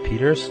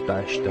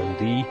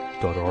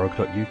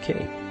stpeters-dundee.org.uk.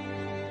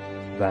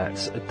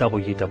 That's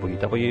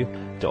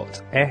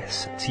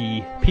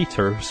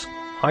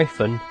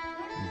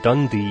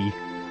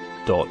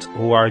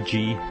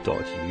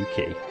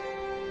www.stpeters-dundee.org.uk.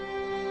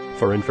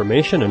 For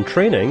information and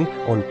training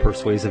on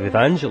persuasive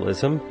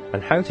evangelism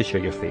and how to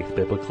share your faith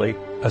biblically,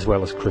 as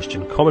well as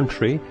Christian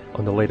commentary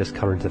on the latest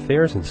current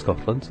affairs in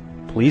Scotland,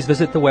 please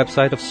visit the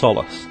website of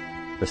Solace,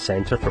 the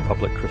Centre for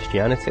Public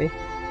Christianity,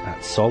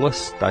 at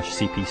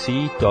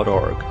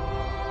solace-cpc.org.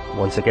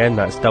 Once again,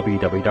 that's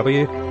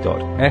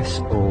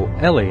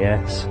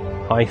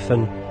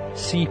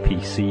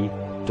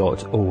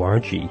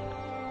www.solas-cpc.org.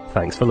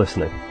 Thanks for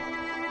listening.